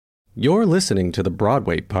You're listening to the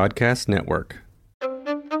Broadway Podcast Network.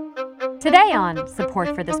 Today on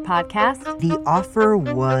Support for this podcast, the offer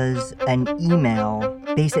was an email,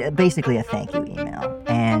 basically a thank you email.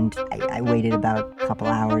 And I waited about a couple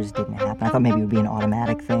hours, didn't happen. I thought maybe it would be an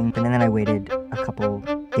automatic thing. And then I waited a couple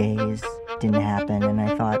days, didn't happen. And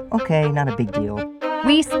I thought, okay, not a big deal.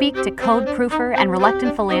 we speak to code proofer and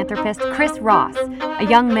reluctant philanthropist Chris Ross, a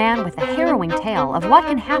young man with a harrowing tale of what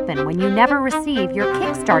can happen when you never receive your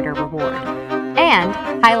Kickstarter reward, and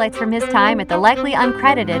highlights from his time at the likely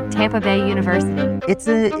uncredited Tampa Bay University. It's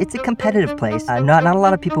a competitive place. Not a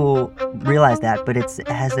lot of people realize that, but it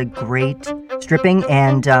has a great stripping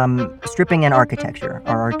and architecture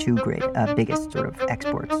are our two great biggest sort of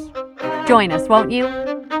exports. Join us, won't you?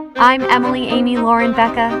 I'm Emily Amy Lauren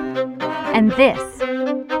Becca, and this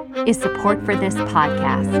is Support for This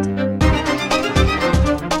podcast.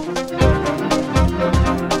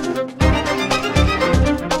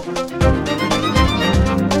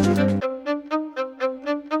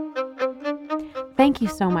 Thank you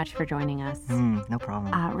so much for joining us. No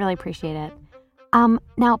problem. Really appreciate it.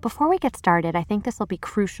 Now, before we get started, I think this will be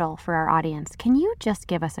crucial for our audience. Can you just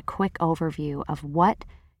give us a quick overview of what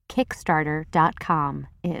Kickstarter.com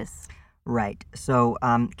is? Right. So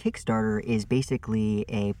Kickstarter is basically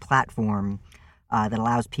a platform that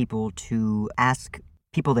allows people to ask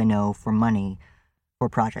people they know for money for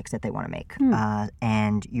projects that they want to make.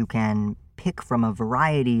 And you can pick from a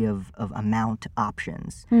variety of amount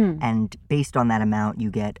options. And based on that amount,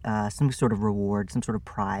 you get some sort of reward, some sort of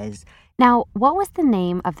prize. Now, what was the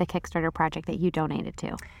name of the Kickstarter project that you donated to?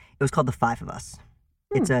 It was called The Five of Us.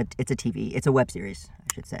 It's a TV. It's a web series,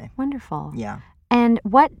 I should say. Wonderful. Yeah. And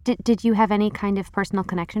what did you have any kind of personal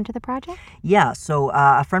connection to the project? Yeah, so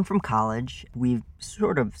a friend from college, we've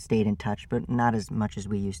sort of stayed in touch, but not as much as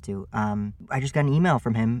we used to. I just got an email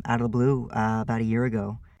from him out of the blue about a year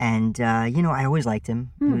ago. And, I always liked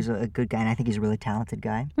him. He was a good guy, and I think he's a really talented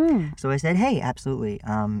guy. So I said, hey, absolutely.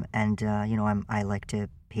 I like to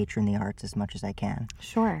patron the arts as much as I can.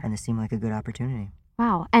 Sure. And this seemed like a good opportunity.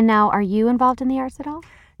 Wow. And now, are you involved in the arts at all?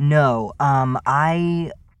 No.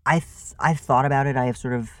 I've thought about it. I have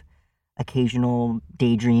sort of occasional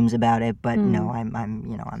daydreams about it, but no,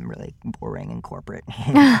 I'm really boring and corporate.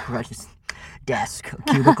 Just desk,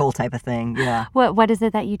 cubicle type of thing. Yeah. What is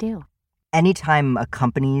it that you do? Anytime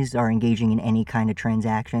companies are engaging in any kind of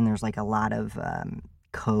transaction, there's like a lot of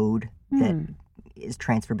code that is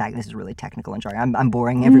transferred back. This is really technical and jargon. I'm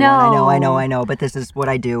boring everyone. No. I know, but this is what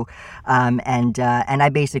I do. And I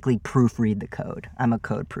basically proofread the code. I'm a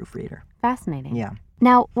code proofreader. Fascinating. Yeah.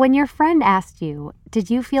 Now, when your friend asked you, did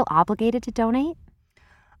you feel obligated to donate?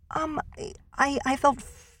 I felt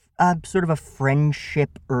sort of a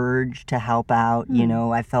friendship urge to help out.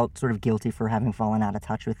 I felt sort of guilty for having fallen out of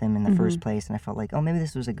touch with him in the first place, and I felt like, maybe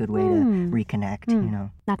this was a good way to reconnect.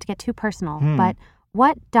 Not to get too personal, but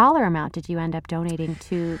what dollar amount did you end up donating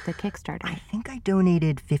to the Kickstarter? I think I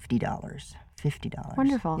donated $50. $50.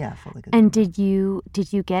 Wonderful. Yeah, felt like a And good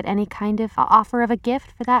did you get any kind of offer of a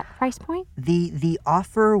gift for that price point? The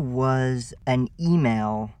offer was an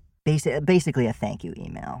email, basically a thank you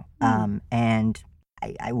email. And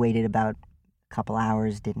I waited about a couple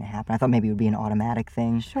hours, didn't happen. I thought maybe it would be an automatic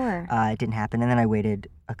thing. Sure. It didn't happen. And then I waited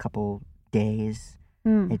a couple days.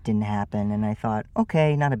 It didn't happen. And I thought,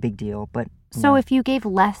 okay, not a big deal. But so if you gave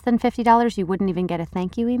less than $50, you wouldn't even get a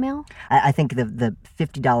thank you email? I think the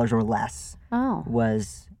 $50 or less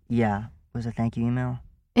was a thank you email.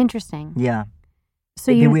 Interesting. Yeah.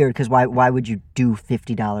 So It'd be weird because why would you do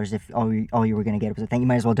 $50 if all you were going to get was a thank you? You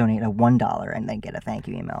might as well donate a $1 and then get a thank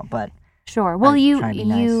you email. But sure. Well, you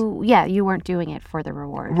weren't doing it for the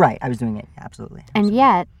reward. Right. I was doing it. Absolutely. And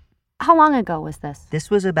yet, how long ago was this? This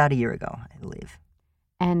was about a year ago, I believe.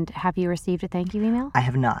 And have you received a thank you email? I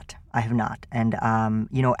have not. And,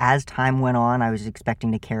 as time went on, I was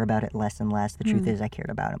expecting to care about it less and less. The truth is I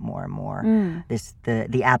cared about it more and more.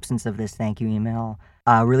 The absence of this thank you email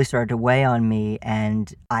really started to weigh on me.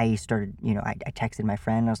 And I started, I texted my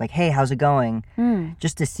friend. I was like, hey, how's it going?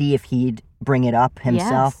 Just to see if he'd bring it up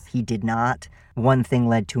himself. Yes. He did not. One thing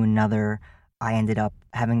led to another. I ended up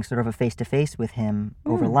having sort of a face-to-face with him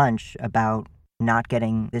over lunch about not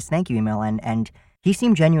getting this thank you email. And he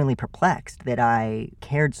seemed genuinely perplexed that I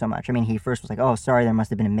cared so much. I mean, he first was like, oh, sorry, there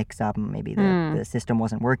must have been a mix-up. Maybe the system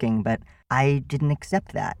wasn't working. But I didn't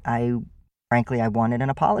accept that. Frankly, I wanted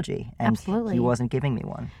an apology. And Absolutely. He wasn't giving me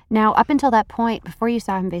one. Now, up until that point, before you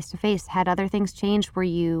saw him face-to-face, had other things changed? Were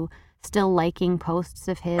you still liking posts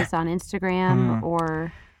of his on Instagram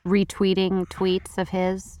or retweeting tweets of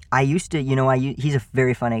his? I used to, he's a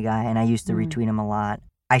very funny guy, and I used to retweet him a lot.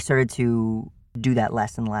 I started to do that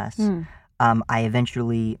less and less. I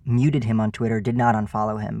eventually muted him on Twitter, did not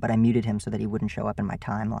unfollow him, but I muted him so that he wouldn't show up in my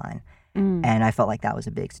timeline. And I felt like that was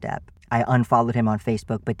a big step. I unfollowed him on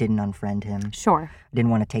Facebook, but didn't unfriend him. Sure. I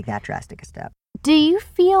didn't want to take that drastic a step. Do you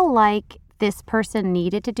feel like this person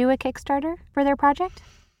needed to do a Kickstarter for their project?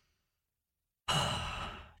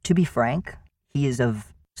 To be frank, he is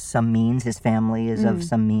of some means. His family is of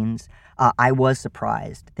some means. I was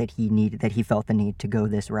surprised that he felt the need to go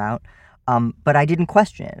this route. But I didn't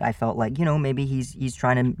question it. I felt like, maybe he's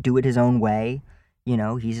trying to do it his own way.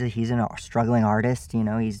 He's a struggling artist.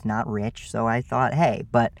 He's not rich. So I thought, hey,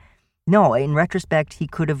 but no, in retrospect, he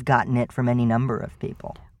could have gotten it from any number of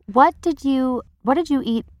people. What did you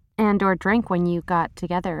eat and or drink when you got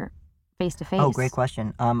together face to face? Oh, great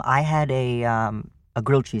question. I had a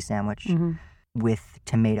grilled cheese sandwich with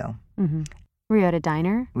tomato. Were you at a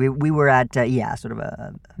diner? We were at sort of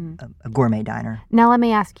a gourmet diner. Now let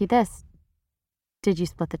me ask you this: did you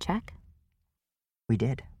split the check? We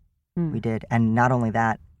did. We did, and not only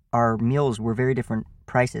that, our meals were very different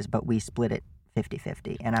prices, but we split it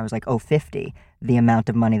 50-50. And I was like, 50, the amount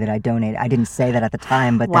of money that I donated. I didn't say that at the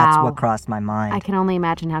time, but that's what crossed my mind. I can only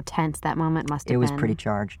imagine how tense that moment must have been. It was pretty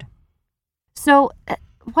charged. So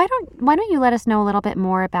why don't you let us know a little bit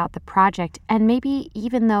more about the project, and maybe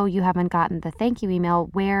even though you haven't gotten the thank you email,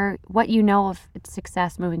 what you know of its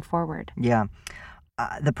success moving forward? Yeah.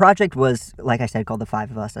 The project was, like I said, called The Five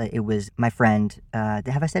of Us. It was my friend,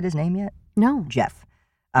 have I said his name yet? No. Jeff.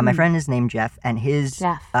 My friend is named Jeff, and his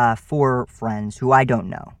 4 friends who I don't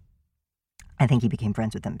know. I think he became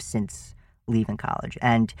friends with them since leaving college,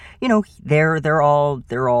 and they're all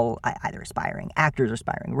either aspiring actors, or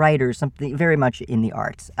aspiring writers, something very much in the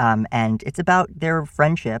arts. And it's about their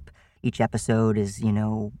friendship. Each episode is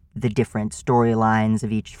the different storylines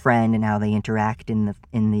of each friend and how they interact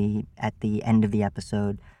at the end of the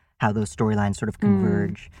episode, how those storylines sort of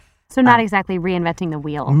converge. So not exactly reinventing the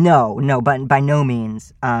wheel. No, but by no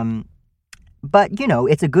means. But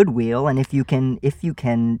it's a good wheel, and if you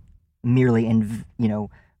can merely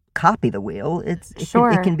copy the wheel, it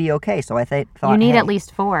can be okay. So I thought you need at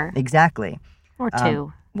least 4. Exactly. Or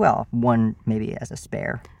 2. Well, 1 maybe as a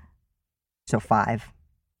spare. So 5.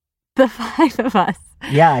 The 5 of us.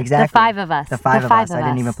 Yeah, exactly. The 5 of us. The 5 of us. I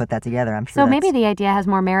didn't even put that together. I'm sure. So maybe the idea has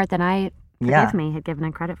more merit than I, forgive me, had given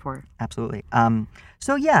it credit for. Absolutely.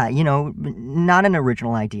 So yeah, not an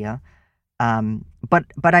original idea. But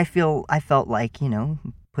I felt like,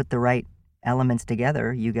 put the right elements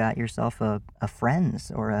together, you got yourself a Friends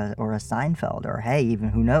or a Seinfeld, or hey, even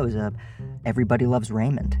who knows, Everybody Loves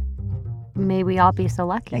Raymond. May we all be so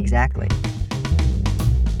lucky. Exactly.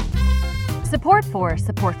 Support for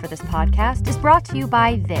this podcast is brought to you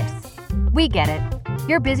by this. We get it.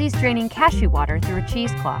 You're busy straining cashew water through a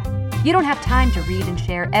cheesecloth. You don't have time to read and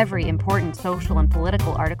share every important social and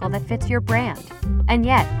political article that fits your brand. And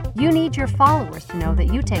yet, you need your followers to know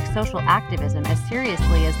that you take social activism as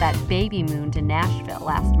seriously as that baby moon to Nashville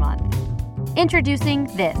last month.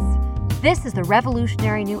 Introducing This. This is the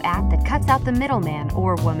revolutionary new app that cuts out the middleman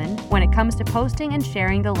or woman when it comes to posting and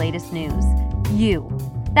sharing the latest news. You.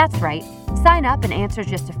 That's right. Sign up and answer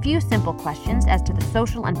just a few simple questions as to the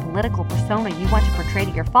social and political persona you want to portray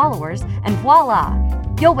to your followers, and voila!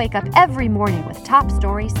 You'll wake up every morning with top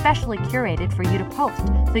stories specially curated for you to post,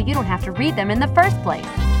 so you don't have to read them in the first place.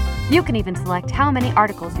 You can even select how many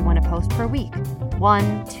articles you want to post per week.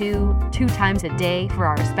 1, 2 times a day for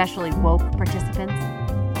our especially woke participants.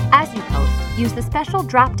 As you post, use the special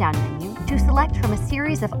drop-down menu to select from a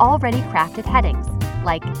series of already crafted headings,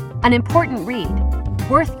 like an important read,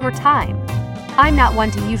 worth your time. I'm not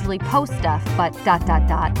one to usually post stuff, but ...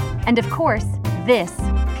 And of course, this,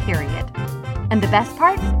 period. And the best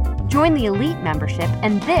part? Join the elite membership,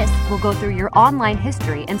 and this will go through your online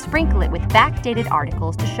history and sprinkle it with backdated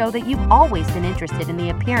articles to show that you've always been interested in the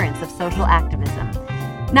appearance of social activism.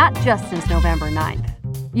 Not just since November 9th.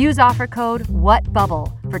 Use offer code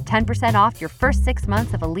WHATBUBBLE for 10% off your first 6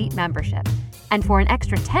 months of elite membership. And for an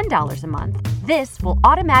extra $10 a month, this will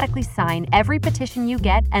automatically sign every petition you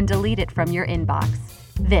get and delete it from your inbox.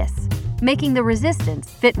 This, making the resistance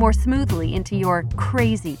fit more smoothly into your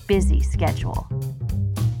crazy busy schedule.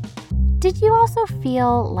 Did you also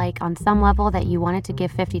feel like on some level that you wanted to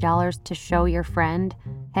give $50 to show your friend,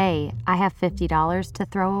 hey, I have $50 to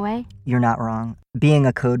throw away? You're not wrong. Being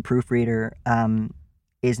a code proofreader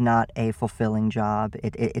is not a fulfilling job.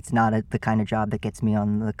 It's not the kind of job that gets me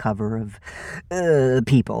on the cover of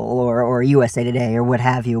People or USA Today or what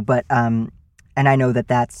have you. But and I know that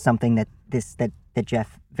that's something that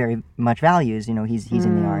Jeff very much values. He's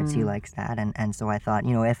in the arts. He likes that, and so I thought,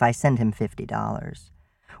 if I send him $50,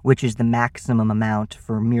 which is the maximum amount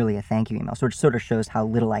for merely a thank you email. So it sort of shows how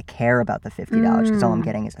little I care about the $50 because all I'm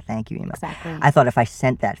getting is a thank you email. Exactly. I thought if I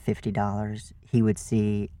sent that $50, he would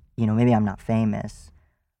see, maybe I'm not famous,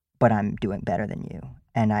 but I'm doing better than you.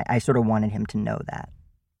 And I sort of wanted him to know that.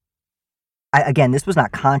 Again, this was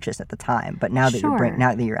not conscious at the time, but now that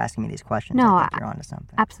you're asking me these questions, I think you're onto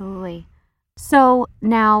something. Absolutely. So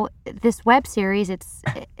now this web series,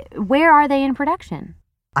 where are they in production?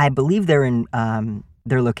 I believe they're in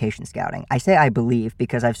their location scouting. I say I believe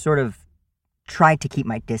because I've sort of tried to keep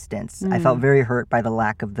my distance. I felt very hurt by the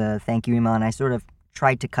lack of the thank you email, and I sort of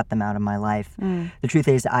tried to cut them out of my life. The truth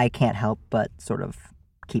is I can't help but sort of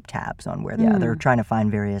keep tabs on where they are. They're trying to find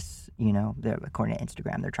various, according to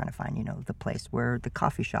Instagram, they're trying to find, the place where the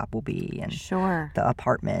coffee shop will be and the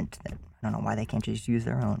apartment. I don't know why they can't just use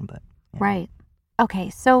their own, but... Right. Okay,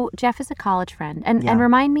 so Jeff is a college friend. And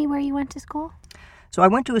remind me where you went to school? So I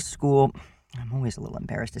went to a school, I'm always a little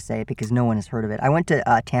embarrassed to say it because no one has heard of it. I went to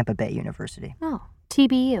Tampa Bay University. Oh,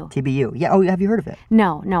 TBU. TBU. Yeah, oh, have you heard of it?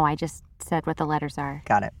 No, I just said what the letters are.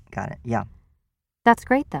 Got it, yeah. That's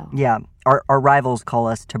great, though. Yeah, our rivals call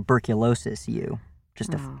us Tuberculosis U,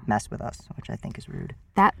 just to mess with us, which I think is rude.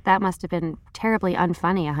 That must have been terribly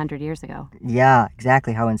unfunny 100 years ago. Yeah,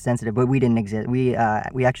 exactly, how insensitive. But we didn't exist. We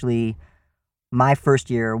actually, my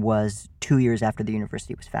first year was 2 years after the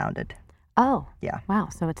university was founded. Oh. Yeah. Wow,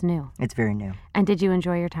 so it's new. It's very new. And did you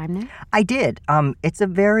enjoy your time there? I did. It's a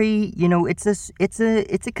very,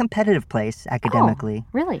 it's a competitive place academically. Oh,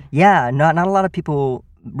 really? Yeah, not a lot of people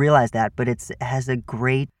realize that, but it has a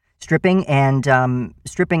great stripping and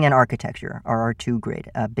architecture are our two great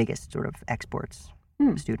biggest sort of exports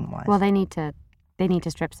student wise. Well, they need to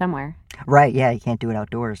strip somewhere. Right, yeah, you can't do it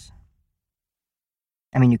outdoors.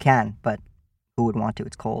 I mean, you can, but who would want to?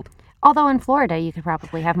 It's cold. Although in Florida you could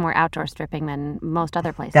probably have more outdoor stripping than most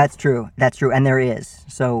other places. That's true, and there is.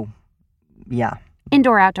 So, yeah.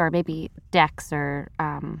 Indoor, outdoor, maybe decks or...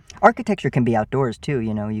 Architecture can be outdoors, too.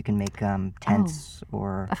 You can make tents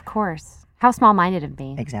or... Of course. How small-minded of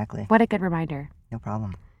me. Exactly. What a good reminder. No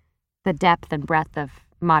problem. The depth and breadth of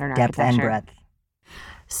modern architecture. Depth and breadth.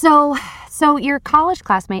 So your college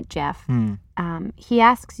classmate, Jeff, he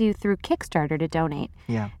asks you through Kickstarter to donate.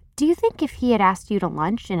 Yeah. Do you think if he had asked you to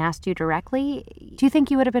lunch and asked you directly, do you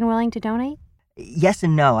think you would have been willing to donate? Yes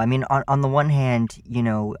and no. I mean, on the one hand,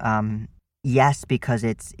 yes, because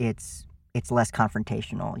it's less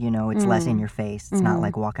confrontational, it's less in your face. It's not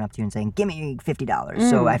like walking up to you and saying, give me $50.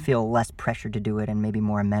 So I feel less pressure to do it and maybe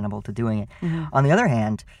more amenable to doing it. On the other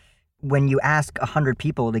hand, when you ask 100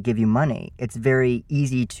 people to give you money, it's very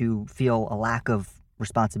easy to feel a lack of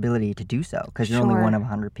responsibility to do so because you're only one of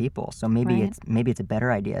 100 people. So maybe it's a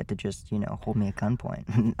better idea to just, hold me at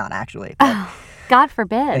gunpoint. Not actually. But God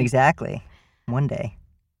forbid. Exactly. One day.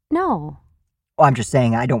 No. Well, I'm just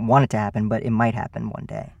saying I don't want it to happen, but it might happen one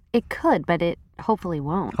day. It could, but it hopefully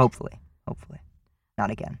won't. Hopefully. Not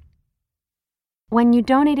again. When you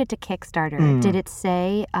donated to Kickstarter, did it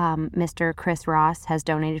say Mr. Chris Ross has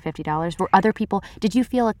donated $50? Were other people, did you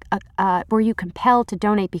feel, were you compelled to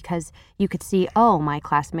donate because you could see, oh, my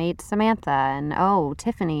classmate Samantha and oh,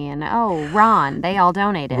 Tiffany and oh, Ron, they all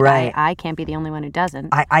donated. Right. I can't be the only one who doesn't.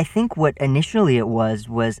 I think what initially it was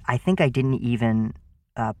I think I didn't even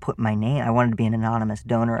put my name. I wanted to be an anonymous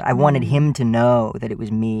donor. I wanted him to know that it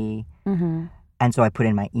was me. And so I put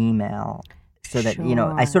in my email. So that,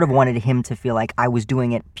 I sort of wanted him to feel like I was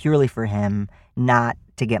doing it purely for him, not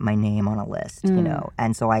to get my name on a list,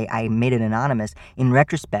 And so I made it anonymous. In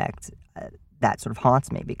retrospect, that sort of haunts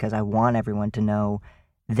me because I want everyone to know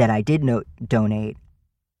that I did donate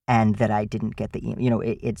and that I didn't get the email.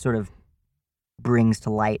 It sort of brings to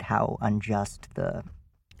light how unjust the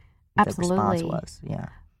response was. Yeah.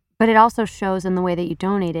 But it also shows in the way that you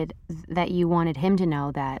donated that you wanted him to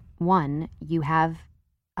know that, one, you have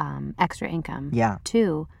extra income. Yeah.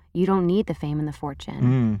 2, you don't need the fame and the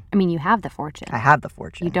fortune. I mean, you have the fortune. I have the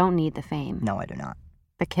fortune. You don't need the fame. No, I do not.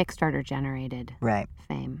 The Kickstarter generated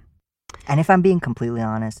fame. And if I'm being completely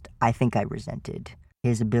honest, I think I resented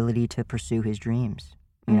his ability to pursue his dreams.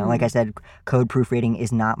 Like I said, code proofreading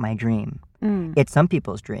is not my dream. It's some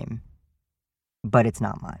people's dream, but it's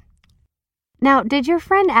not mine. Now, did your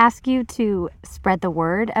friend ask you to spread the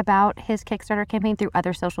word about his Kickstarter campaign through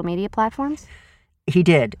other social media platforms? He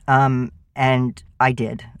did, and I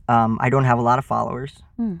did. I don't have a lot of followers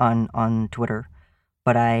on Twitter,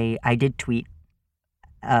 but I did tweet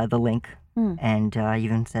the link and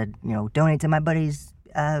even said, donate to my buddy's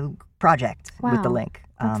project with the link.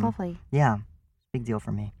 That's lovely. Yeah, big deal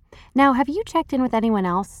for me. Now, have you checked in with anyone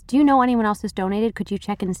else? Do you know anyone else who's donated? Could you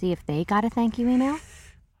check and see if they got a thank you email?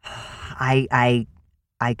 I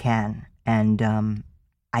can, and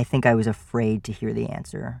I think I was afraid to hear the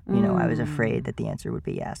answer. I was afraid that the answer would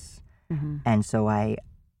be yes. Mm-hmm. And so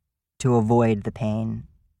to avoid the pain,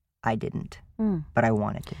 I didn't. But I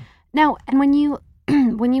wanted to. Now, and when you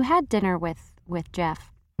when you had dinner with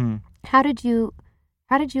Jeff, how did you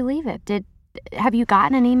leave it? Have you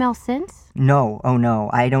gotten an email since? No. Oh, no.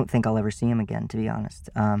 I don't think I'll ever see him again, to be honest.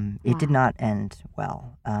 It did not end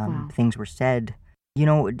well. Wow. Things were said.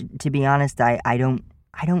 To be honest, I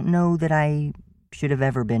don't know that I should have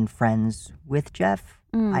ever been friends with Jeff.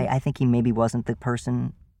 I think he maybe wasn't the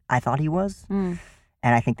person I thought he was. And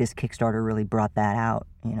I think this Kickstarter really brought that out,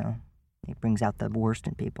 It brings out the worst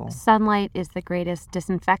in people. Sunlight is the greatest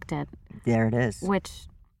disinfectant. There it is. Which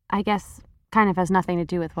I guess kind of has nothing to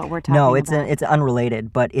do with what we're talking about. No, it's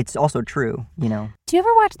unrelated, but it's also true, Do you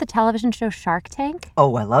ever watch the television show Shark Tank?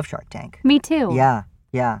 Oh, I love Shark Tank. Me too. Yeah,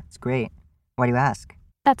 it's great. Why do you ask?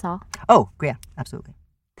 That's all. Oh, yeah, absolutely.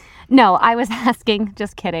 No, I was asking,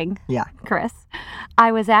 just kidding. Yeah. Chris.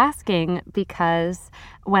 I was asking because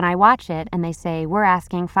when I watch it and they say, we're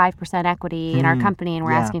asking 5% equity in our company and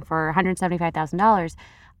we're asking for $175,000,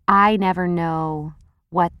 I never know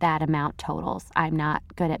what that amount totals. I'm not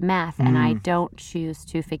good at math and I don't choose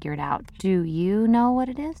to figure it out. Do you know what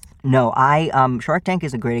it is? No, Shark Tank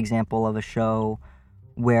is a great example of a show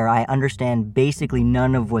where I understand basically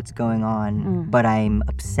none of what's going on, but I'm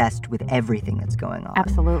obsessed with everything that's going on.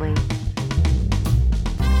 Absolutely.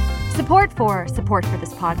 Support for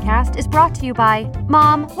this podcast is brought to you by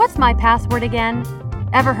Mom, what's my password again?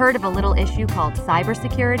 Ever heard of a little issue called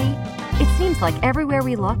cybersecurity? It seems like everywhere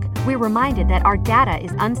we look, we're reminded that our data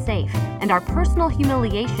is unsafe and our personal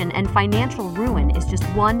humiliation and financial ruin is just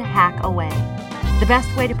one hack away. The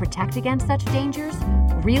best way to protect against such dangers?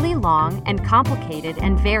 Really long and complicated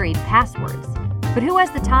and varied passwords. But who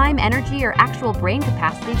has the time, energy, or actual brain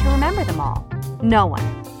capacity to remember them all? No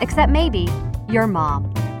one. Except maybe your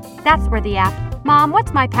mom. That's where the app, Mom,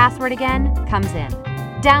 what's my password again? comes in.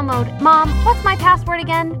 Download Mom, what's my password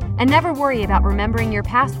again? And never worry about remembering your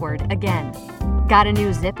password again. Got a new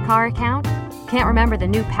Zipcar account? Can't remember the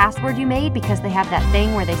new password you made because they have that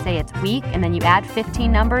thing where they say it's weak and then you add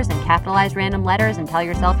 15 numbers and capitalize random letters and tell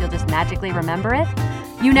yourself you'll just magically remember it?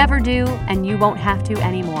 You never do, and you won't have to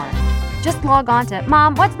anymore. Just log on to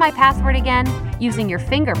Mom, what's my password again? Using your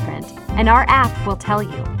fingerprint, and our app will tell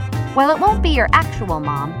you. While it won't be your actual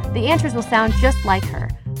mom, the answers will sound just like her.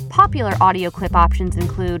 Popular audio clip options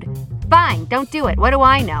include, fine, don't do it, what do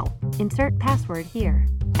I know? Insert password here.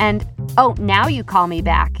 And, oh, now you call me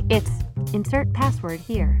back. It's insert password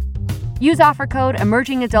here. Use offer code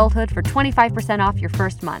Emerging Adulthood for 25% off your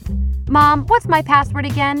first month. Mom, what's my password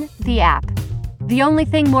again? The app. The only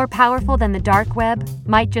thing more powerful than the dark web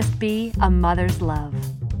might just be a mother's love.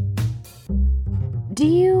 Do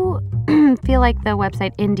you feel like the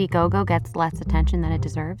website Indiegogo gets less attention than it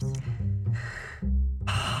deserves?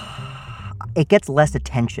 It gets less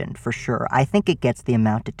attention, for sure. I think it gets the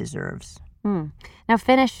amount it deserves. Now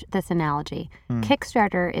finish this analogy.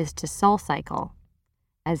 Kickstarter is to SoulCycle,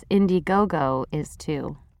 as Indiegogo is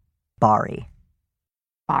to... Bari.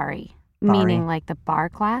 Meaning like the bar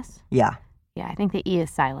class? Yeah. Yeah, I think the E is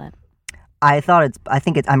silent. I'm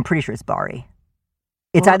pretty sure it's Bari.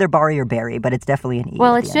 It's either Bari or Barry, but it's definitely an E.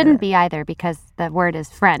 Well, it shouldn't be either because the word is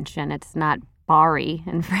French and it's not Bari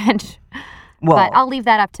in French. Well, but I'll leave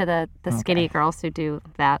that up to the skinny girls who do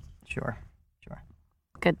that. Sure.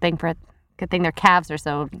 Good thing their calves are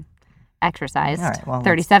so exercised. All right, well,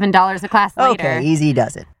 $37 a class later. Okay, easy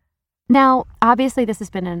does it. Now, obviously, this has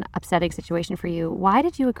been an upsetting situation for you. Why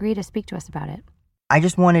did you agree to speak to us about it? I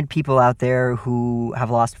just wanted people out there who have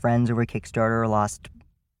lost friends over Kickstarter, lost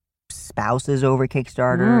spouses over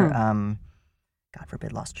Kickstarter, God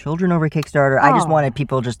forbid, lost children over Kickstarter. I just wanted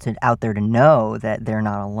people out there to know that they're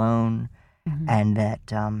not alone and that,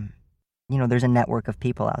 there's a network of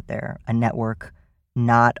people out there, a network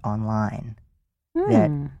not online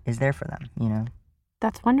that is there for them,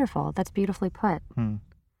 That's wonderful. That's beautifully put.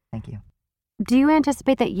 Thank you. Do you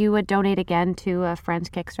anticipate that you would donate again to a friend's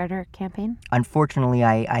Kickstarter campaign? Unfortunately,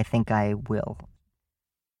 I think I will.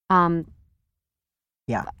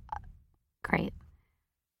 Yeah. Great.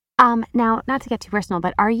 Now, not to get too personal,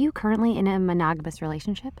 but are you currently in a monogamous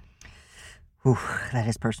relationship? Ooh, that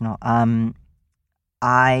is personal. I'm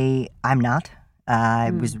not.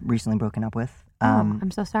 I was recently broken up with.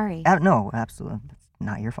 I'm so sorry. No, absolutely. It's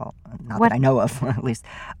not your fault. Not that I know of, at least.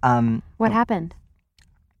 What happened?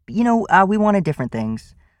 We wanted different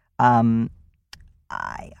things. I'm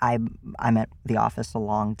at the office a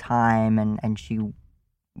long time, and she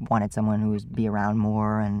wanted someone who would be around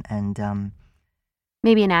more, and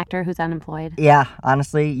Maybe an actor who's unemployed. Yeah,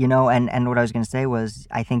 honestly, and what I was going to say was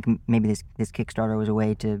I think maybe this Kickstarter was a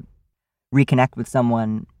way to reconnect with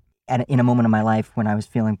someone in a moment of my life when I was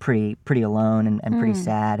feeling pretty alone and pretty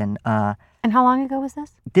sad. And how long ago was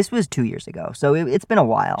this? This was 2 years ago, so it's been a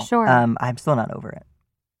while. Sure. I'm still not over it.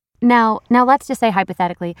 Now let's just say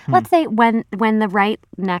hypothetically, let's say when the right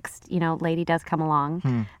next, lady does come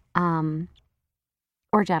along,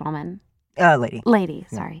 or gentleman. Lady. Lady,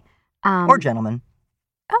 Yeah. sorry. Or gentleman.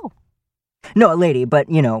 Oh. No, a lady, but,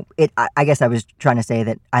 I guess I was trying to say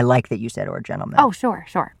that I like that you said or gentleman. Oh, sure.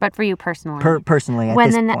 But for you personally. Personally, at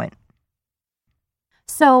When this point.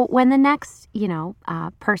 So when the next,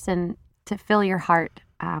 person to fill your heart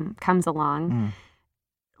comes along,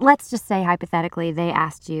 let's just say hypothetically they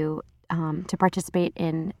asked you to participate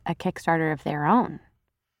in a Kickstarter of their own.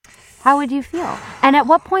 How would you feel? And at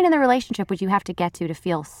what point in the relationship would you have to get to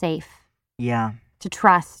feel safe? Yeah. To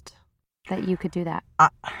trust that you could do that?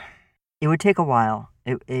 It would take a while.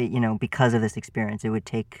 Because of this experience, it would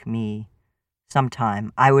take me some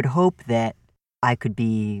time. I would hope that I could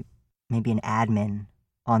be maybe an admin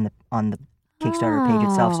on the Kickstarter page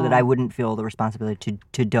itself, so that I wouldn't feel the responsibility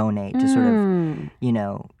to donate, to sort of,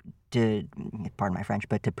 to, pardon my French,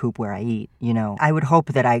 but to poop where I eat. I would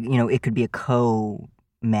hope that it could be a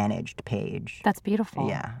co-managed page. That's beautiful.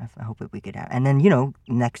 Yeah, I hope that we could have. And then,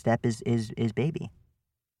 next step is baby.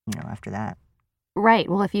 After that. Right.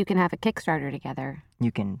 Well, if you can have a Kickstarter together,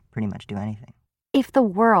 you can pretty much do anything. If the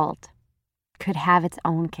world could have its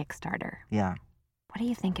own Kickstarter, yeah, what do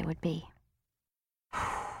you think it would be?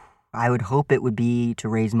 I would hope it would be to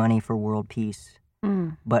raise money for world peace.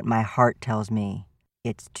 But my heart tells me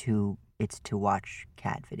it's to watch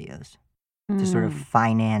cat videos, to sort of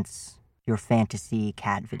finance your fantasy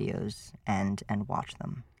cat videos and watch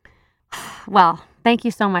them. Well, thank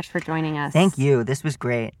you so much for joining us. Thank you. This was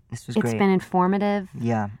great. It's great. It's been informative.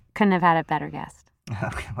 Yeah. Couldn't have had a better guest.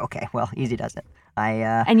 Okay. Well, easy does it.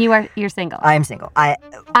 And you're single. I am single.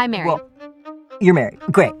 I'm married. Well, you're married.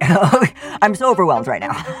 Great. I'm so overwhelmed right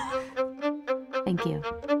now. Thank you.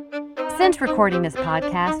 Since recording this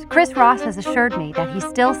podcast, Chris Ross has assured me that he's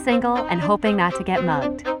still single and hoping not to get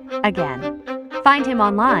mugged. Again. Find him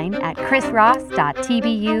online at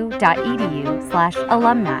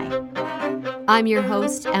chrisross.tbu.edu/alumni. I'm your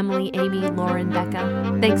host, Emily Amy Lauren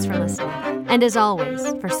Becca. Thanks for listening. And as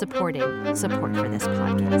always, for supporting Support for this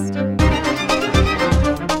podcast.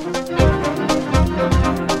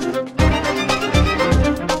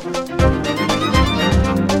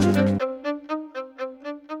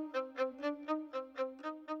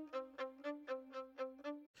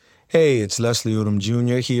 Hey, it's Leslie Odom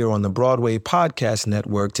Jr. here on the Broadway Podcast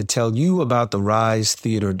Network to tell you about the Rise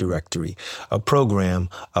Theater Directory, a program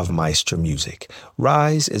of Maestro Music.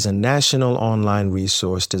 Rise is a national online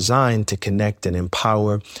resource designed to connect and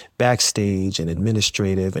empower backstage and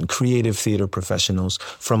administrative and creative theater professionals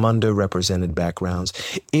from underrepresented backgrounds.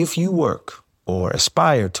 If you work or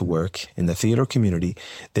aspire to work in the theater community,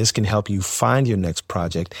 this can help you find your next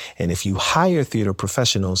project. And if you hire theater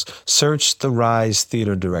professionals, search the Rise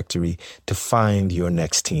Theater Directory to find your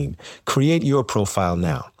next team. Create your profile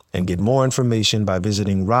now and get more information by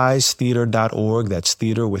visiting risetheater.org. That's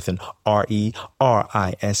theater with an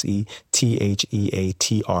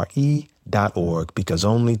RERISETHEATRE.org, because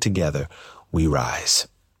only together we rise.